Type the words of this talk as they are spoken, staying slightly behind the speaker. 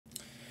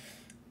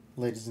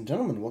Ladies and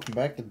gentlemen, welcome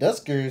back to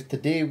Duskers.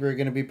 Today we're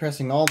going to be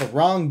pressing all the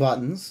wrong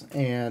buttons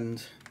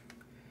and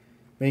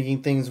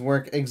making things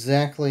work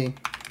exactly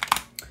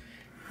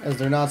as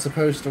they're not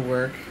supposed to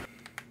work.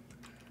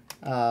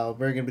 We're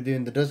going to be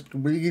doing the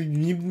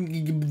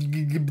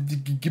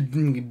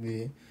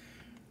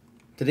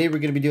Today we're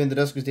going to be doing the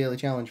Duskers Daily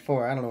Challenge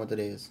 4. I don't know what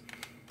today is.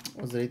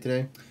 What's the date today?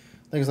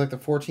 I think it's like the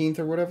 14th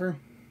or whatever.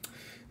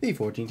 The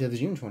 14th of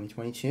June,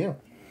 2022.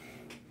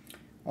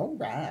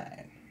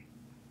 Alright.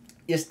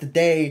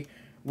 Yesterday,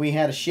 we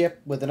had a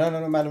ship with an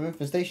unknown amount of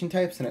infestation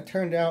types, and it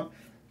turned out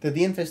that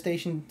the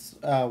infestations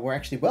were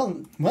actually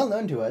well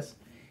known to us.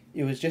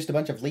 It was just a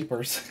bunch of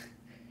leapers.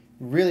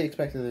 Really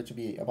expected there to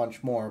be a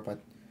bunch more,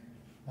 but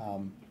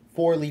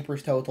 4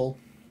 leapers total.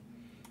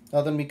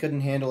 Nothing we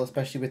couldn't handle,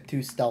 especially with 2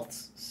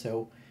 stealths,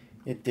 so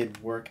it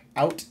did work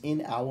out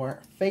in our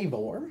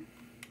favor.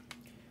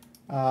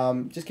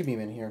 Just give me a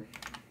minute here.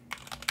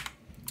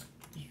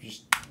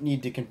 Just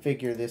need to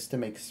configure this to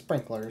make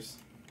sprinklers.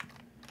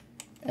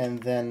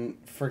 And then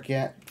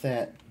forget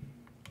that...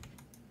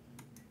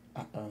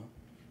 Uh-oh.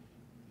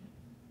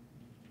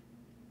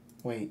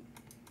 Wait.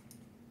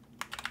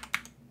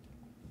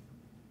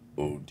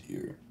 Oh,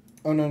 dear.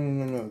 Oh,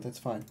 no, that's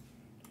fine.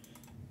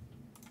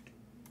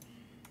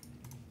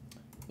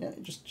 Yeah,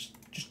 just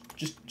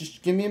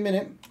give me a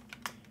minute.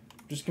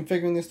 Just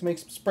configuring this to make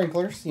some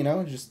sprinklers, you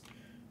know, just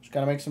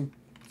gotta make some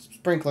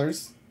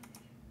sprinklers.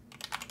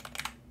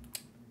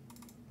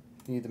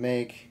 Need to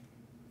make...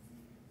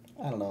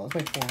 I don't know, let's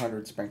make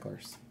 400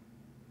 sprinklers.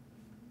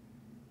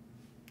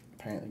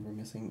 Apparently we're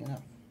missing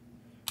enough.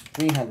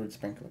 300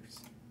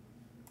 sprinklers.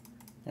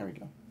 There we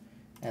go.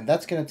 And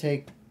that's going to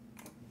take,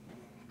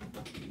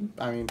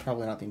 I mean,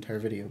 probably not the entire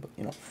video, but,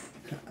 you know,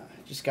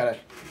 just got to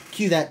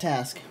cue that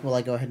task while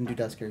I go ahead and do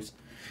Duskers.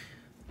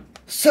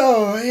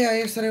 So, yeah,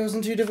 yesterday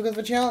wasn't too difficult of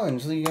a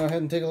challenge. So you go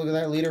ahead and take a look at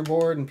that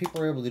leaderboard, and people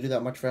were able to do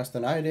that much faster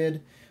than I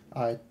did.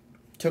 I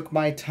took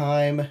my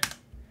time.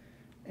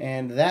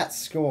 And that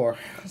score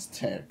was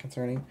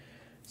concerning.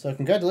 So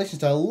congratulations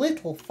to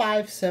Little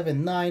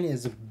 579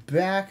 is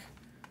back.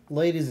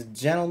 Ladies and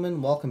gentlemen,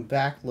 welcome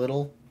back,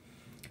 Little.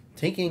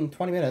 Taking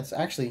 20 minutes.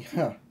 Actually,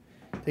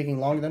 taking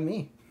longer than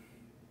me.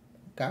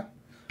 Okay.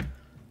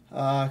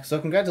 So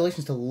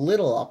congratulations to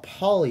Little,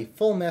 Apolly,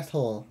 Full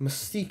Metal,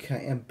 Mystica,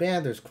 and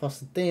Banders,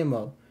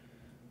 Quastademo,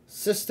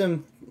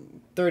 System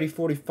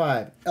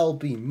 3045,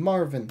 LB,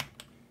 Marvin.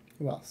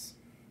 Who else?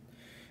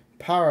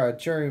 Para,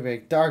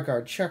 Juryvig,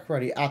 Dargard, Chuck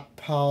Ruddy,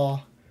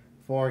 Atpal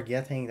for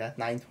getting that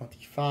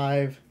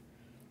 925.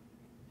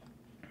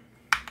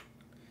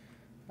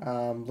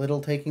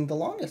 Little taking the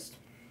longest.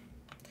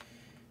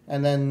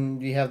 And then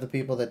you have the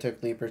people that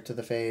took leapers to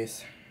the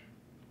face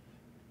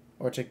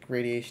or took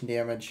radiation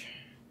damage.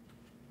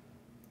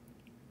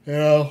 You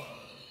know,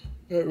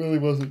 that really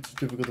wasn't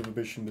too difficult of a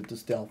mission with the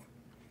stealth.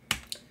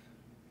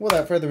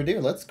 Without further ado,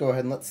 let's go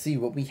ahead and let's see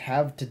what we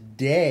have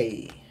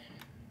today.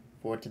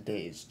 For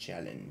today's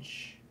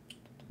challenge.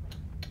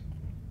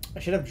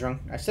 I should have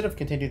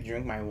continued to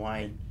drink my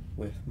wine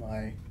with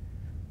my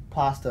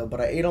pasta,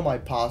 but I ate all my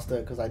pasta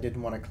because I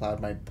didn't want to cloud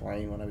my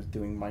brain when I was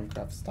doing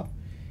Minecraft stuff.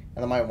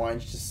 And then my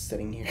wine's just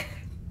sitting here.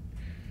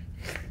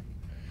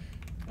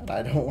 And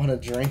I don't want to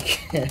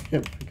drink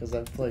it because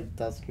I've played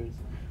Duskers.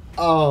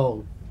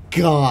 Oh,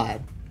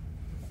 God.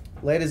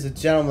 Ladies and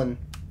gentlemen,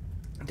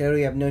 today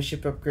we have no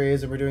ship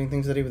upgrades and we're doing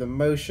things that do with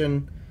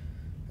emotion.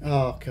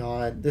 Oh,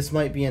 God. This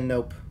might be a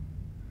nope.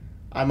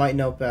 I might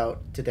nope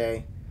out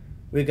today.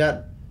 We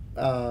got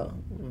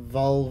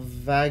Volvagia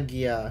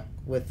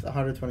with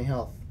 120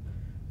 health.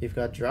 We've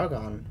got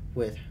Dragon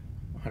with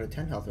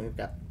 110 health. And we've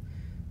got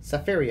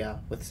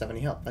Safiria with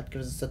 70 health. That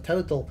gives us a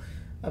total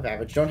of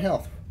average drone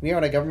health. We are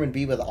on a government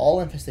B with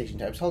all infestation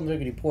types. Health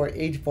integrity poor,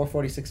 age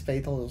 446,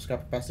 fatal,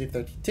 scope capacity of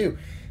 32.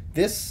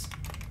 This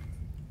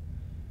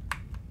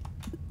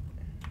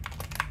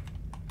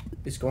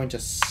is going to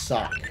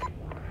suck.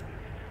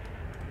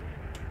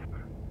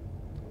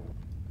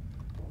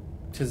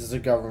 Because it's a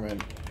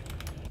government.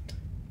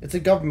 It's a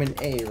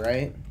government A,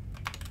 right?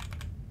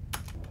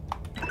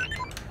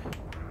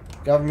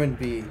 Government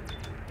B.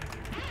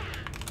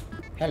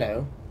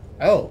 Hello.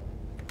 Oh.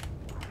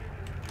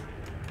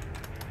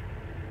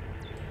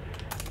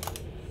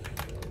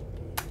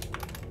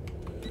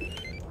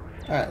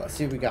 Alright, let's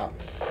see what we got.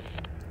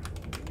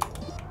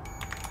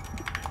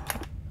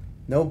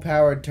 No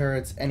powered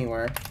turrets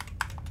anywhere.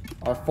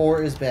 Our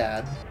 4 is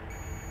bad.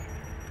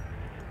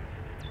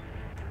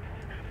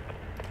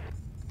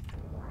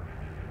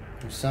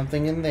 There's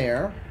something in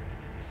there.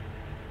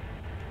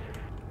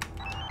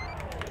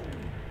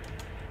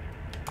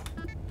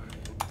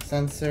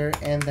 Sensor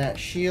and that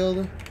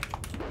shield.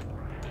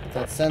 Put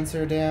that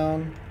sensor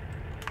down.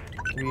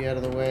 3 out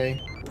of the way.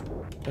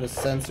 Put a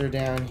sensor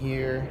down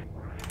here.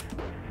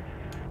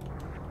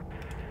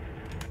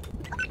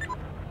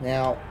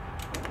 Now.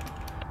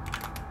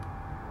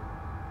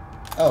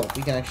 Oh,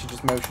 we can actually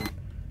just motion.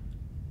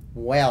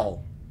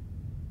 Well.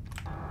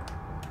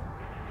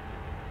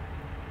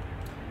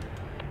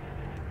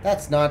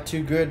 That's not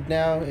too good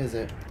now, is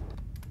it?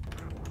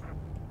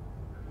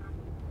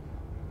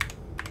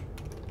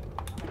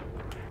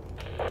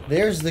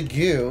 There's the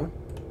goo.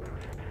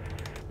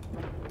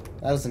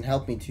 That doesn't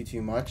help me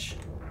too much.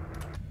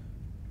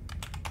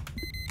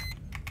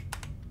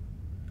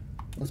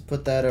 Let's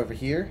put that over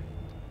here.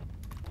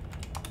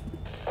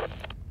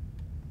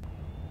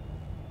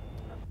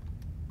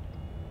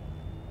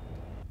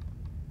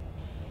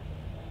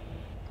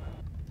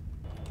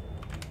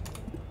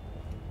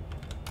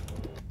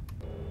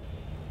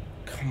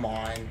 Come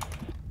on.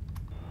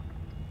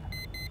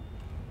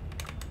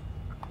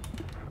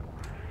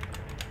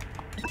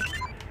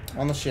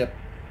 On the ship.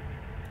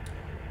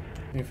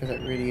 Wait for that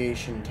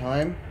radiation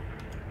time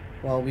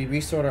while we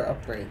resort our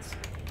upgrades.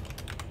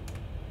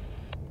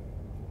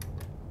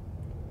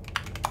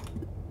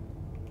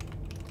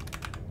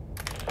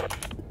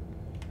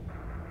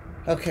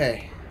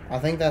 Okay, I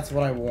think that's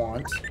what I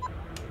want.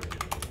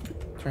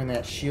 Turn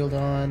that shield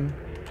on.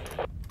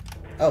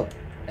 Oh,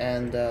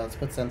 and let's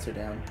put sensor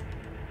down.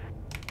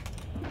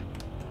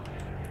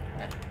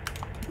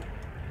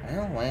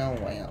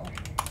 Well.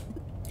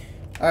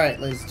 Alright,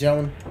 ladies and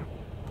gentlemen.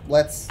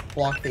 Let's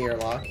block the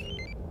airlock.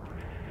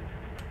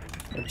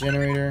 A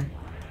generator.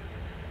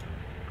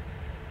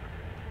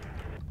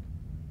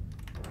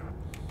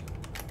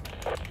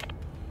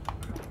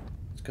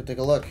 Let's go take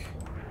a look.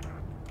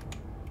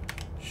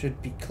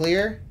 Should be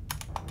clear.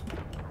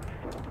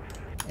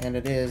 And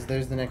it is.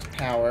 There's the next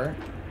power.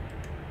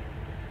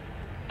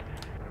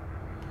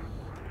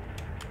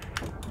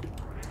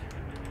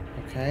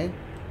 Okay.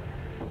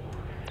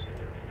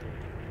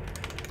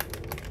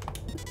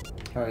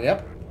 Hurry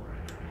up.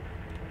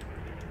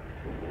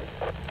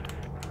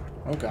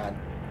 Oh god.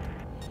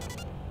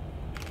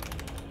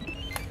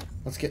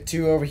 Let's get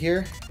 2 over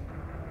here.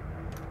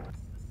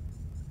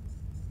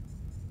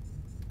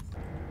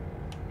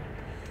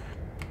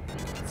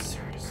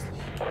 Seriously.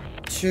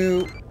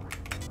 2.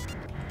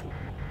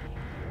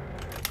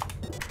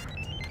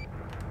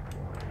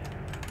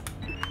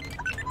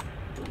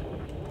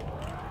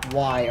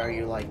 Why are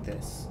you like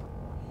this?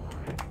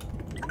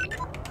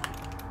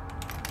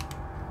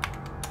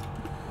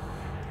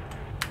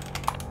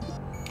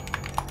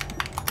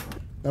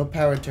 No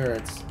power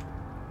turrets.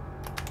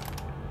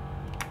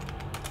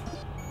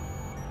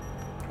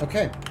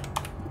 Okay.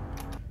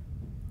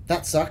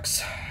 That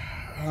sucks.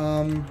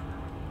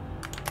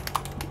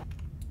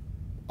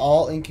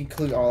 All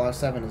inconclusive. All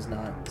R7 is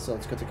not. So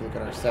let's go take a look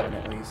at R7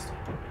 at least.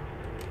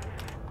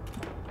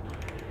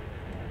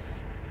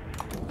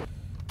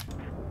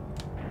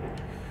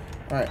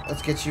 Alright,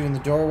 let's get you in the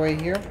doorway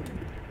here.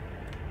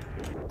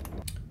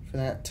 For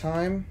that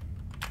time.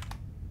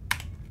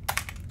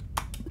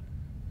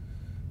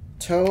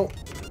 Tow.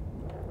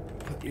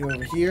 Put you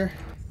over here.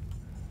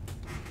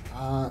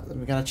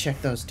 We gotta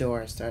check those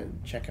doors to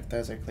check if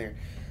those are clear.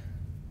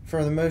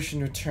 For the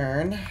motion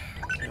return,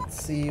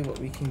 let's see what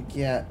we can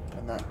get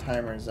when that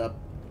timer is up.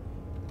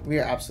 We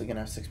are absolutely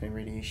gonna have 6-minute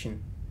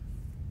radiation.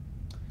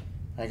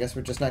 I guess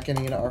we're just not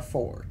getting into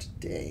R4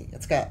 today.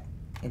 It's got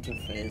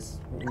interface.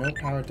 No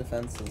power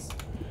defenses.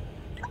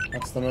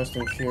 That's the most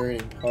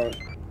infuriating part,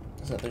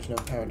 is that there's no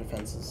power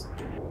defenses.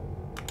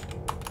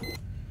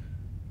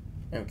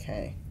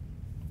 Okay.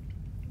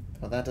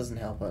 Well, that doesn't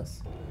help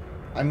us.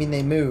 I mean,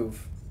 they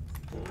move,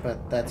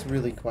 but that's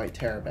really quite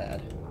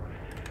bad.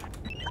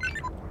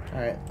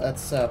 Alright,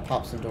 let's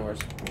pop some doors.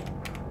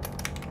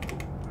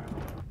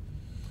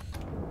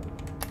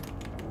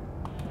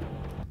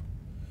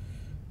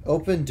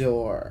 Open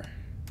door.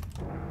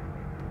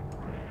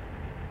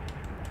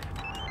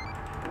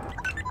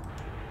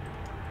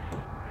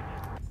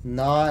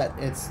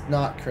 It's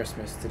not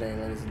Christmas today,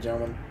 ladies and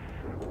gentlemen.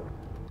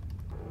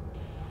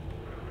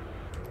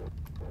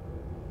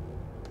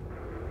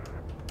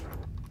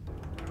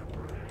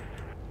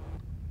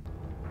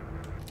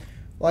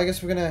 Well, I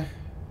guess we're gonna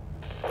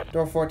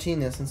door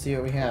 14 this and see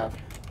what we have.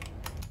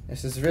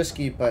 This is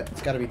risky, but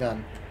it's gotta be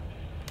done.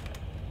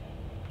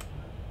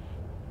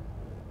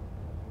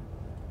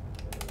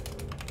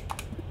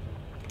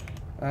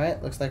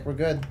 Alright, looks like we're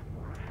good.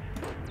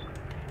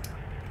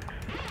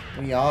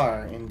 We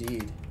are,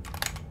 indeed.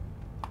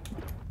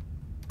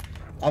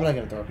 I'm not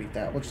gonna door beat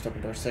that. We'll just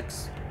open door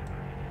 6.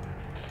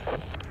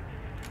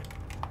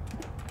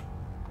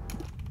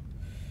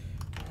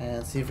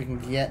 And see if we can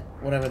get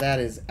whatever that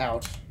is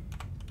out.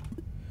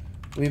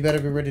 We better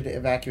be ready to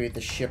evacuate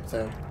the ship,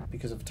 though,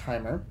 because of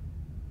timer.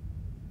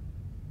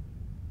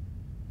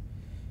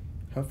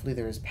 Hopefully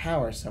there is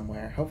power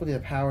somewhere. Hopefully the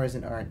power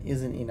isn't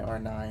in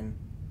R9.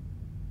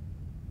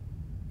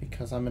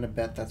 Because I'm gonna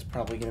bet that's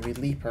probably gonna be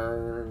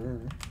Leaper.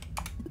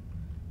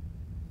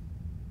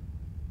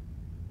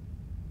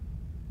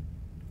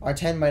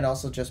 R10 might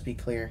also just be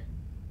clear.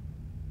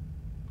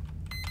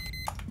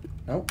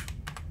 Nope.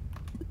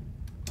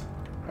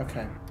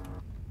 Okay.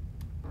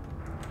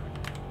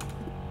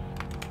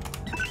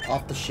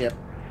 Off the ship.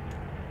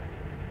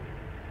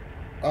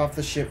 Off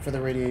the ship for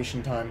the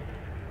radiation time.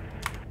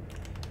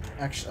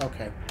 Actually,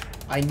 okay.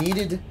 I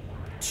needed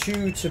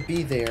 2 to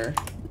be there.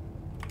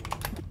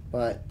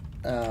 But,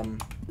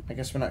 I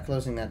guess we're not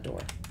closing that door.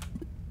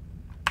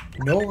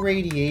 No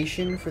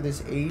radiation for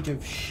this age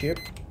of ship?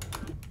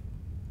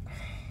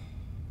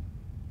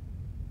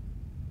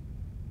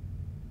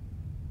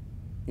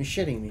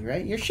 You're shitting me,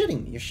 right? You're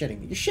shitting me. You're shitting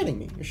me. You're shitting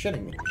me. You're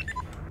shitting me.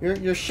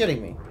 You're shitting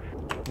me.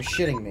 You're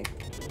shitting me.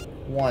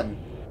 1,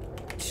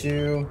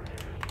 2,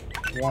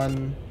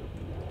 1.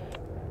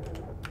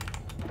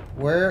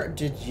 Where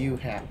did you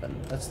happen?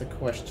 That's the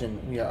question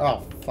we are.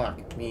 Oh,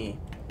 fuck me.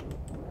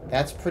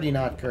 That's pretty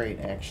not great,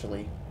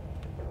 actually.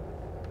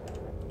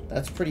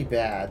 That's pretty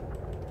bad.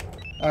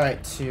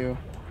 Alright, 2.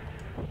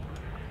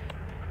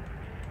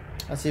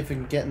 Let's see if we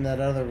can get in that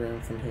other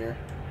room from here.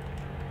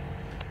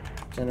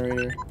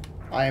 Generator.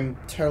 I am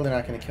totally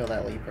not going to kill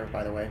that leaper,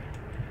 by the way.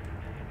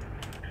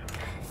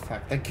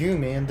 Fuck, the goo,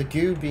 man. The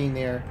goo being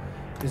there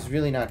is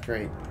really not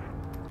great.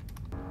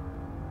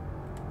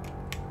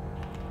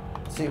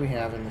 Let's see what we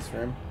have in this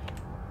room.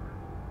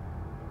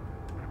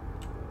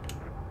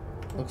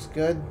 Looks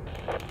good.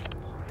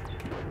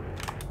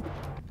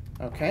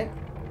 Okay.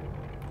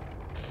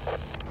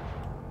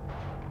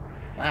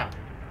 Wow,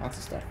 lots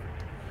of stuff.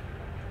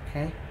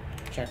 Okay,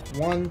 check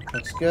 1.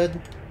 Looks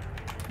good.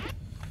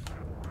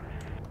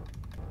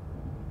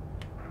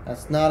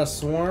 That's not a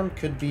swarm.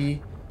 Could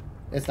be.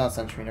 It's not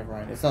sentry. Never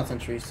mind. It's not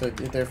sentry, so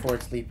therefore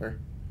it's leaper.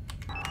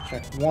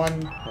 Check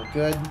 1. We're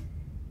good.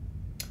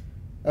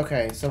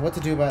 Okay, so what to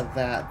do about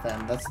that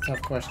then? That's a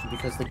tough question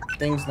because the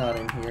thing's not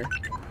in here.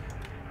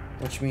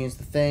 Which means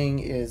the thing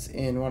is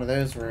in one of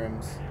those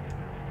rooms.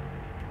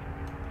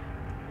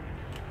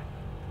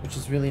 Which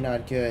is really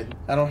not good.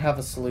 I don't have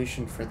a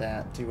solution for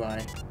that, do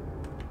I?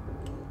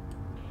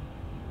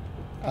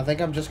 I think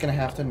I'm just gonna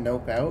have to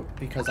nope out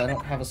because I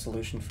don't have a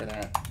solution for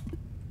that.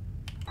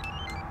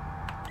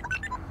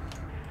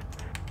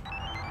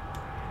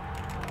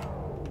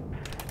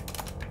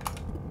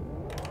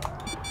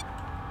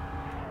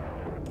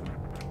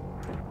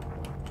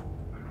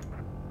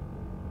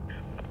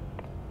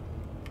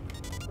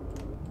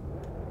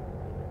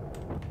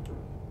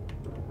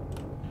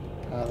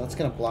 That's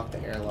gonna block the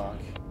airlock.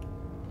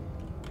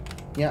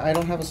 Yeah, I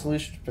don't have a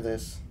solution for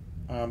this.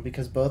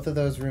 Because both of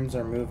those rooms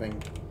are moving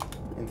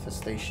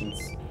infestations.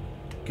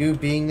 Goo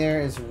being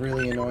there is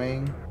really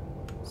annoying.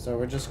 So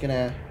we're just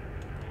gonna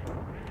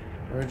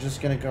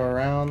go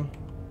around.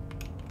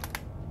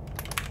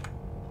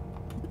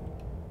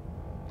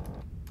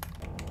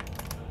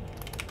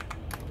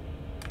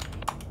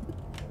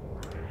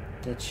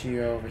 Get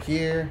you over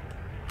here.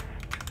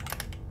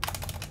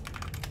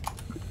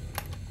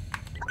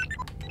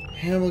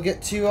 And we'll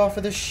get 2 off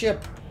of the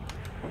ship.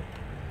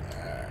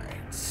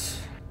 Alright.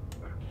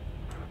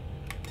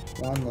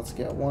 1, let's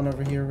get 1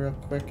 over here real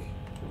quick.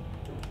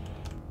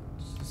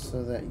 Just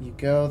so that you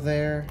go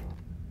there.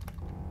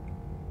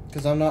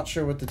 Because I'm not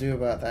sure what to do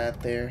about that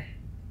there.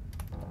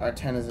 Our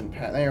 10 isn't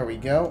pat. There we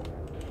go.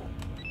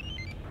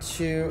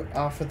 2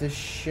 off of the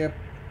ship.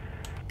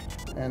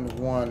 And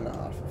 1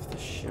 off of the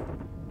ship.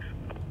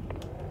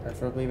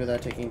 Preferably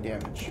without taking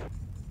damage.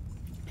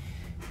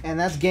 And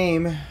that's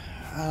game.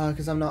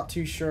 Because I'm not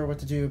too sure what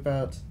to do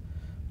about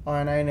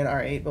R9 and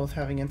R8 both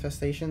having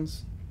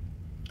infestations.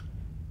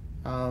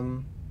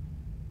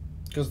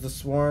 Because the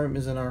swarm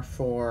is in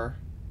R4.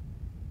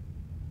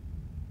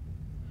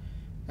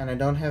 And I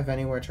don't have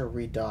anywhere to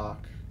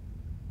redock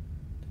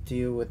to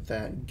deal with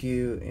that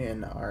goo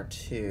in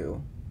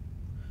R2.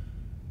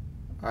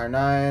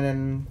 R9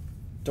 and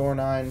Door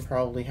 9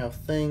 probably have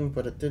thing,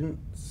 but it didn't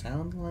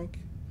sound like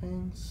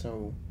thing,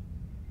 so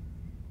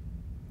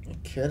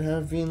it could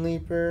have been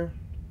Leaper.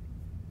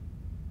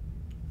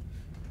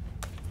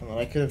 And then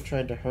I could have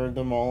tried to herd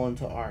them all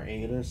into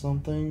R8 or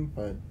something,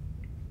 but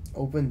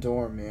open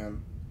door,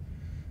 man.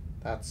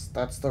 That's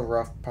the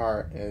rough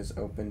part, is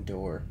open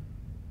door.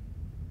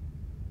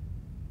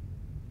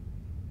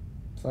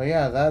 So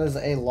yeah, that is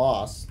a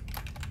loss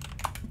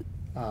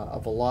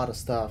of a lot of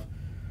stuff.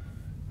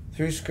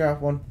 3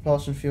 scrap, 1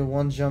 propulsion fuel,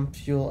 1 jump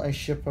fuel, a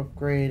ship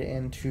upgrade,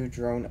 and 2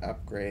 drone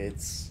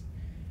upgrades.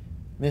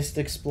 Missed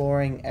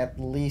exploring at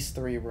least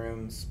 3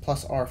 rooms,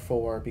 plus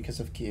R4 because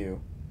of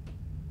Q.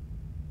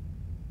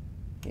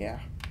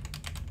 Yeah.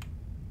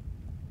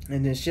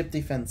 And then ship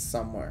defense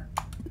somewhere.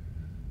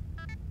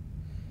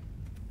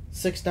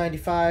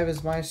 695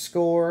 is my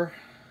score.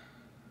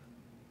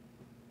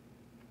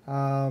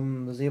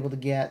 Was able to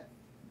get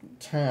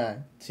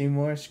 2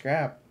 more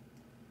scrap.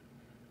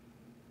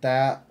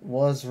 That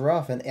was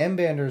rough. And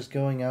M-Bander's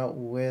going out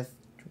with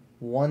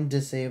 1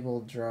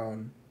 disabled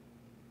drone.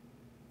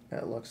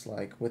 It looks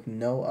like, with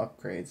no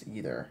upgrades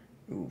either.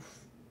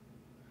 Oof.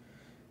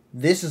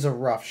 This is a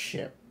rough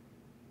ship.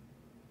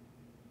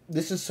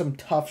 This is some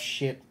tough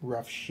shit,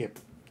 rough ship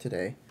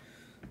today.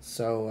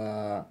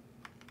 So,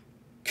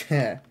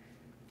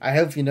 I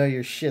hope you know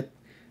your shit.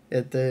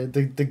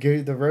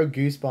 The rogue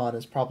goose spawn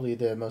is probably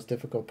the most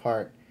difficult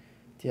part,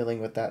 dealing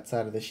with that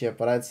side of the ship.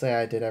 But I'd say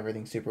I did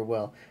everything super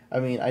well. I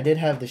mean, I did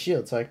have the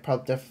shield, so I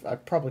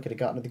probably could have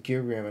gotten to the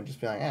gear room and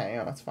just be like,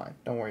 yeah, that's fine.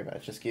 Don't worry about it.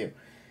 It's just gear.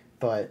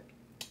 But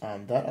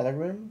that other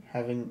room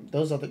having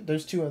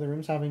those 2 other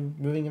rooms having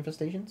moving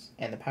infestations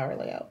and the power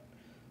layout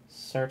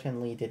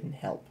certainly didn't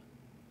help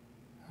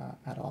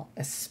at all,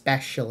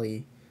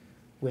 especially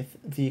with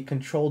the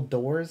controlled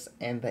doors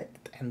and the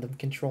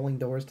controlling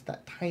doors to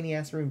that tiny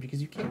ass room,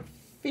 because you can't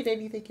fit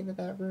anything into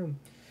that room.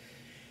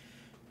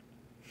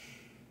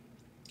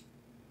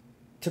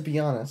 to be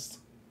honest,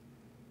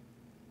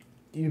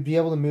 you'd be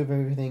able to move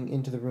everything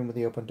into the room with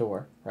the open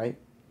door, right?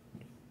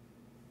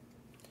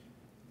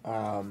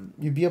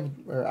 You'd be able,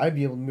 or I'd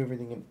be able to move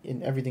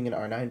everything in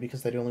R9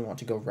 because they'd only want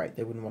to go right.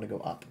 They wouldn't want to go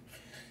up.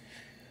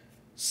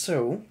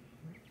 So,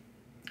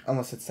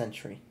 unless it's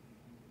Sentry.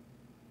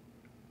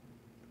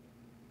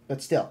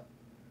 But still.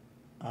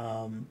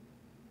 And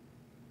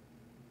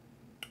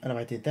if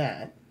I did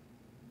that,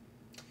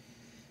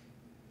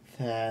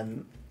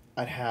 then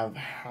I'd have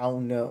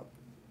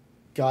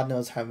God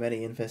knows how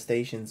many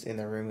infestations in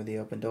the room with the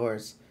open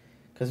doors.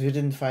 Because we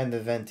didn't find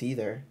the vent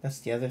either. That's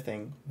the other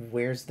thing.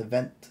 Where's the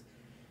vent?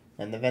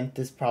 And the vent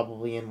is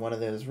probably in one of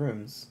those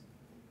rooms,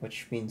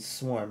 which means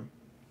swarm.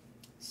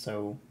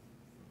 So,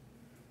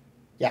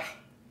 yeah.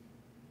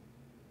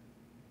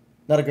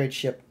 Not a great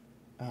ship.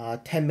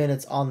 10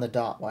 minutes on the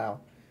dot. Wow.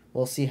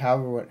 We'll see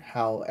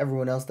how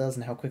everyone else does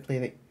and how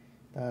quickly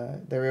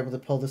they're able to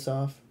pull this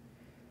off.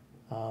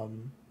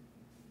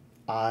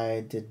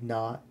 I did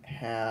not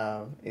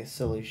have a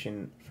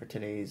solution for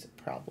today's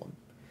problem.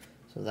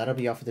 So that'll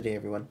be all for today,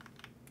 everyone.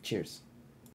 Cheers.